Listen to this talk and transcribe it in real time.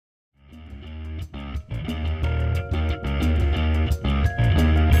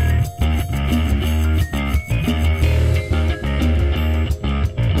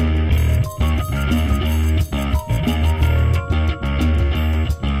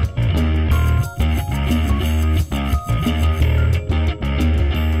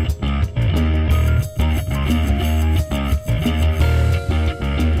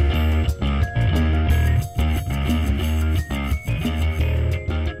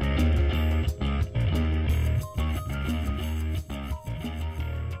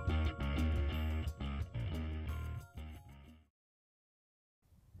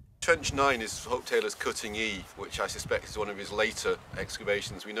Trench 9 is Hope Taylor's Cutting E, which I suspect is one of his later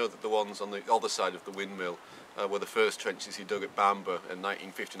excavations. We know that the ones on the other side of the windmill were the first trenches he dug at Bamburgh in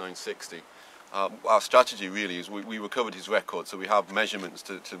 1959-60. Our strategy really is we recovered his record, so we have measurements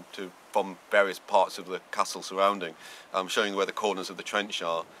from various parts of the castle surrounding, showing where the corners of the trench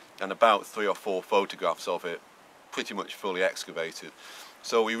are, and about 3 or 4 photographs of it, pretty much fully excavated.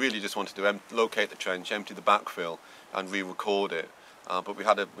 So we really just wanted to locate the trench, empty the backfill, and re-record it. But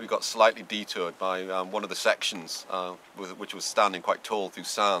we got slightly detoured by one of the sections, which was standing quite tall through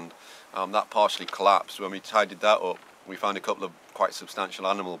sand. That partially collapsed. When we tidied that up, we found a couple of quite substantial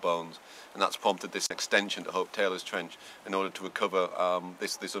animal bones, and that's prompted this extension to Hope Taylor's trench in order to recover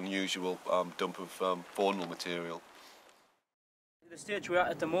this unusual dump of faunal material. The stage we're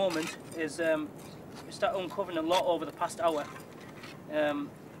at the moment is we start uncovering a lot over the past hour.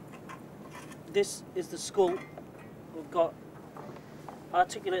 This is the skull. We've got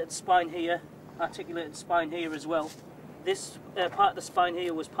articulated spine here, articulated spine here as well. This part of the spine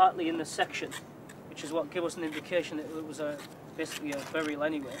here was partly in the section, which is what gave us an indication that it was basically a burial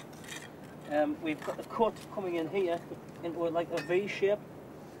anyway. We've got the cut coming in here into like a V shape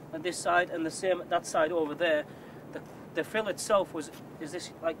on this side, and the same at that side over there. The fill itself is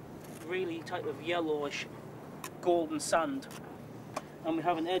this like really type of yellowish golden sand, and we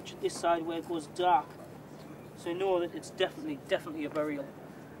have an edge this side where it goes dark, so you know that it's definitely a burial.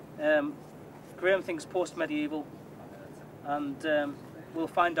 Graham thinks post-medieval, and we'll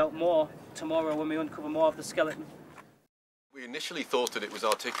find out more tomorrow when we uncover more of the skeleton. We initially thought that it was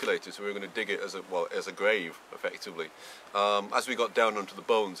articulated, so we were going to dig it as a grave, effectively. As we got down onto the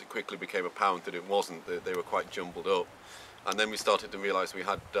bones, it quickly became apparent that it wasn't. They were quite jumbled up. And then we started to realise we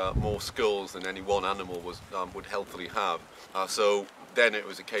had more skulls than any one animal would healthily have. So then it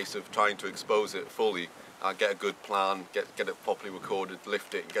was a case of trying to expose it fully, get a good plan, get it properly recorded,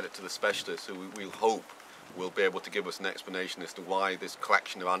 lift it and get it to the specialist, who we'll hope will be able to give us an explanation as to why this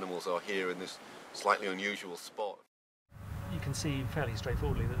collection of animals are here in this slightly unusual spot. You can see fairly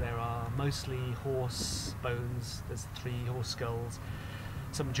straightforwardly that there are mostly horse bones. There's 3 horse skulls,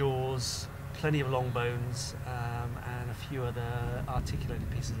 some jaws, plenty of long bones, and a few other articulated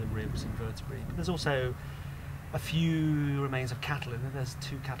pieces of ribs and vertebrae. But there's also a few remains of cattle in there. There's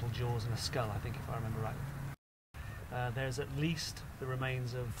 2 cattle jaws and a skull, I think, if I remember right. There's at least the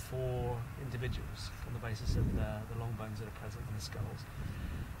remains of 4 individuals on the basis of the long bones that are present in the skulls.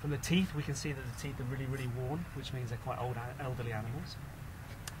 From the teeth, we can see that the teeth are really worn, which means they're quite old, elderly animals.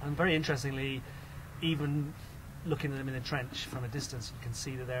 And very interestingly, even looking at them in the trench from a distance, you can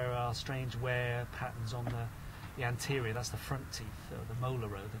see that there are strange wear patterns on the anterior, that's the front teeth, the molar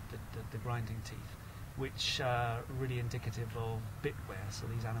row, the grinding teeth, which are really indicative of bit wear. So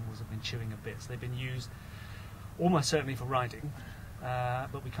these animals have been chewing a bit. So they've been used almost certainly for riding,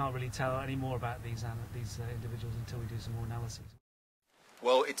 but we can't really tell any more about these individuals until we do some more analyses.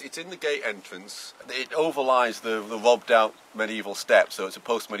 Well, it's in the gate entrance. It overlies the robbed out medieval steps, so it's a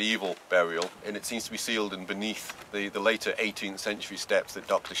post-medieval burial, and it seems to be sealed in beneath the later 18th century steps that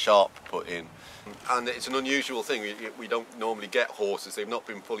Dr. Sharp put in. And it's an unusual thing. We don't normally get horses. They've not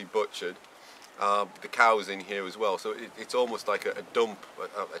been fully butchered. The cow's in here as well, so it's almost like a dump,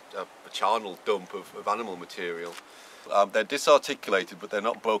 a charnel dump of animal material. They're disarticulated, but they're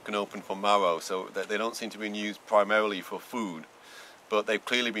not broken open for marrow, so they don't seem to be used primarily for food. But they've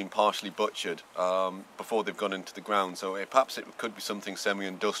clearly been partially butchered before they've gone into the ground, so perhaps it could be something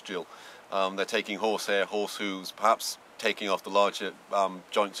semi-industrial. They're taking horsehair, horse hooves, perhaps taking off the larger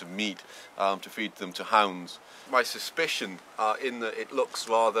joints of meat to feed them to hounds. My suspicion in that it looks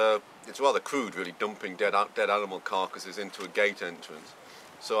rather crude, really, dumping dead animal carcasses into a gate entrance.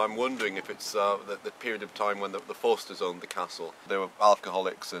 So I'm wondering if it's the period of time when the Forsters owned the castle. They were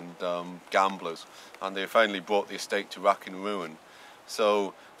alcoholics and gamblers, and they finally brought the estate to rack and ruin.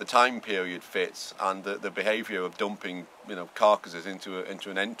 So the time period fits, and the behaviour of dumping, carcasses into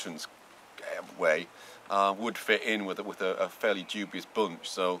an entrance way would fit in with a fairly dubious bunch.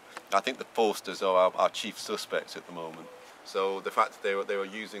 So I think the Forsters are our chief suspects at the moment. So the fact that they were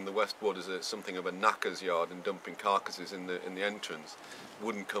using the Westwood as something of a knacker's yard and dumping carcasses in the entrance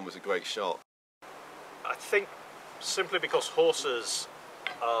wouldn't come as a great shock. I think simply because horses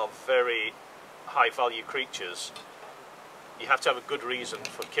are very high value creatures, you have to have a good reason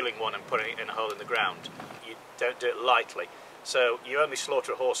for killing one and putting it in a hole in the ground. You don't do it lightly. So you only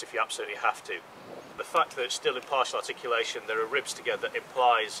slaughter a horse if you absolutely have to. The fact that it's still in partial articulation, there are ribs together,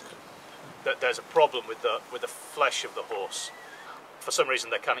 implies that there's a problem with the flesh of the horse. For some reason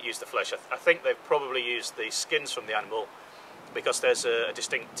they cannot use the flesh. I think they've probably used the skins from the animal because there's a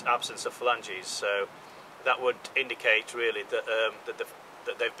distinct absence of phalanges. So that would indicate really that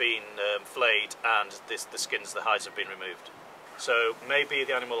that they've been flayed and the skins, the hides have been removed. So maybe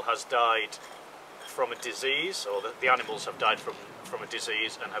the animal has died from a disease, or the animals have died from a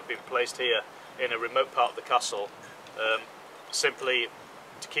disease and have been placed here in a remote part of the castle simply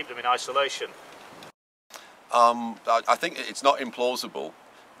to keep them in isolation. I think it's not implausible.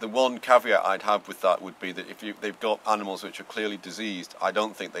 The one caveat I'd have with that would be that if they've got animals which are clearly diseased, I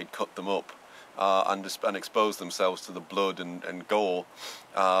don't think they'd cut them up and expose themselves to the blood and gore.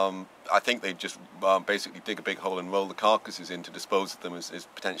 I think they'd just basically dig a big hole and roll the carcasses in to dispose of them as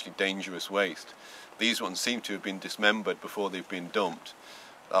potentially dangerous waste. These ones seem to have been dismembered before they've been dumped.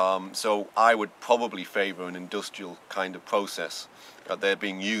 So I would probably favour an industrial kind of process. They're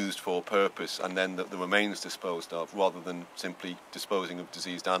being used for a purpose and then the remains disposed of, rather than simply disposing of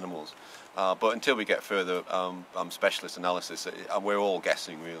diseased animals. But until we get further specialist analysis, we're all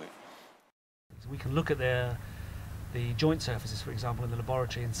guessing really. We can look at the joint surfaces, for example, in the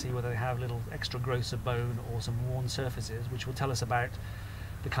laboratory and see whether they have little extra growths of bone or some worn surfaces, which will tell us about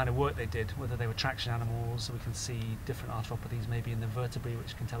the kind of work they did, whether they were traction animals. So we can see different arthropathies maybe in the vertebrae,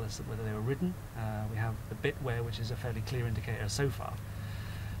 which can tell us whether they were ridden. We have the bit wear, which is a fairly clear indicator so far,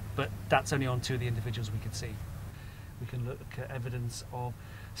 but that's only on 2 of the individuals we could see. We can look at evidence of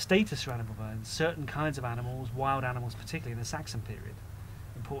status for animal bones. Certain kinds of animals, wild animals particularly in the Saxon period,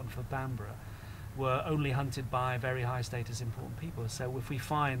 important for Bamburgh, were only hunted by very high status important people. So if we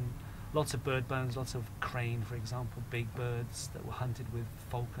find lots of bird bones, lots of crane, for example, big birds that were hunted with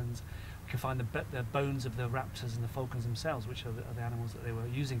falcons, we can find the bones of the raptors and the falcons themselves, which are the animals that they were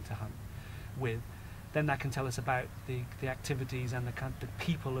using to hunt with. Then that can tell us about the activities and the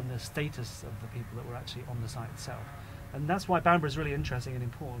people and the status of the people that were actually on the site itself. And that's why Bamburgh is really interesting and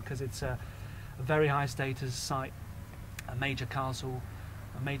important, because it's a very high status site, a major castle,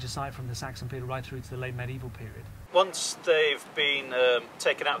 a major site from the Saxon period right through to the late medieval period. Once they've been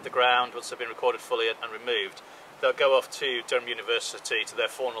taken out of the ground, once they've been recorded fully and removed, they'll go off to Durham University, to their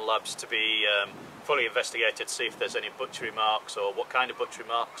faunal labs, to be fully investigated, see if there's any butchery marks or what kind of butchery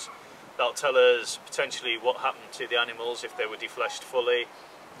marks. That'll tell us potentially what happened to the animals, if they were defleshed fully,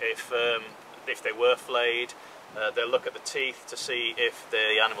 if they were flayed. They'll look at the teeth to see if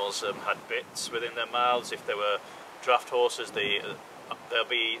the animals had bits within their mouths, if they were draft horses. There'll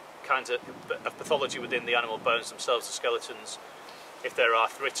be kinds of pathology within the animal bones themselves, the skeletons. If they're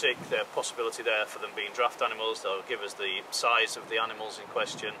arthritic, there's a possibility there for them being draft animals. They'll give us the size of the animals in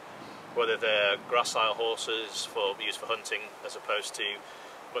question, whether they're gracile horses used for hunting, as opposed to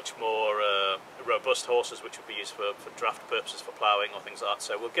much more robust horses which would be used for draft purposes, for ploughing or things like that.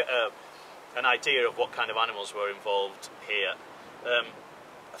 So we'll get an idea of what kind of animals were involved here.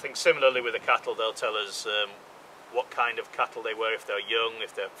 I think similarly with the cattle, they'll tell us what kind of cattle they were, if they're young,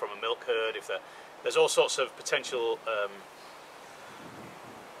 if they're from a milk herd, there's all sorts of potential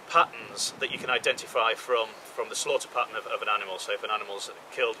patterns that you can identify from the slaughter pattern of an animal. So if an animal's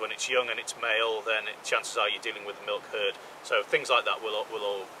killed when it's young and it's male, then chances are you're dealing with a milk herd. So things like that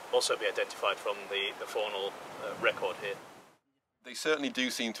will also be identified from the faunal record here. They certainly do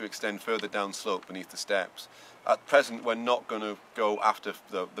seem to extend further down slope beneath the steps. At present, we're not going to go after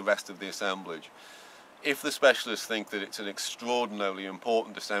the rest of the assemblage. If the specialists think that it's an extraordinarily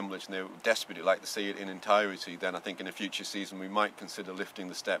important assemblage and they would desperately like to see it in entirety, then I think in a future season we might consider lifting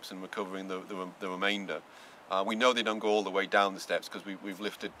the steps and recovering the remainder. We know they don't go all the way down the steps because we've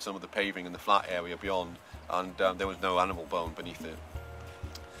lifted some of the paving in the flat area beyond, and there was no animal bone beneath it.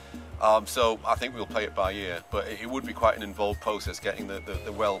 So I think we'll play it by ear, but it would be quite an involved process getting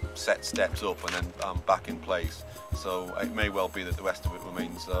the well set steps up and then back in place. So it may well be that the rest of it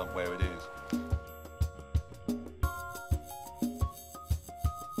remains where it is.